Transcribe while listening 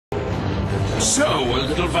So, a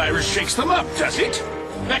little virus shakes them up, does it?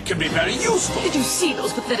 That can be very useful. Did you see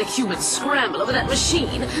those pathetic humans scramble over that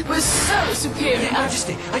machine? We're so superior. Your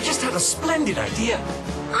Majesty, I just had a splendid idea.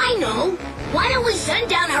 I know. Why don't we send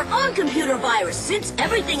down our own computer virus? Since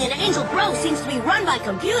everything in Angel Grove seems to be run by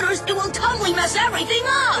computers, it will totally mess everything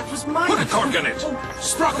up. That was my... Put a cork in it.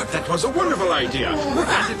 Sprocket, that was a wonderful idea.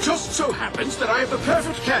 And it just so happens that I have the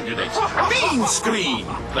perfect candidate. Beam Screen.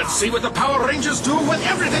 Let's see what the Power Rangers do when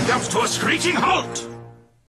everything comes to a screeching halt.